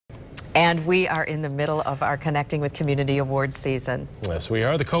And we are in the middle of our Connecting with Community Awards season. Yes, we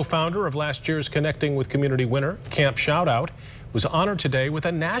are. The co-founder of last year's Connecting with Community winner, Camp Shoutout, was honored today with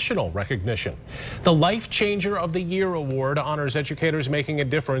a national recognition. The LifeChanger of the Year award honors educators making a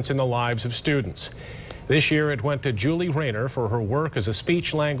difference in the lives of students. This year it went to Julie Rayner for her work as a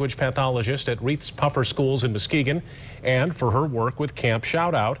speech-language pathologist at Reith's Puffer Schools in Muskegon and for her work with Camp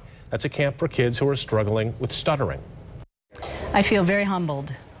Shoutout. That's a camp for kids who are struggling with stuttering. I feel very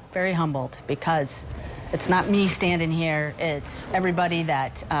humbled because it's not me standing here, it's everybody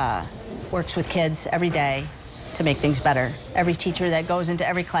that works with kids every day to make things better. Every teacher that goes into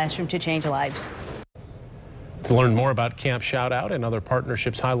every classroom to change lives. To learn more about Camp Shoutout and other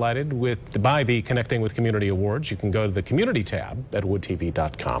partnerships highlighted by the Connecting with Community Awards, you can go to the Community tab at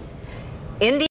woodtv.com.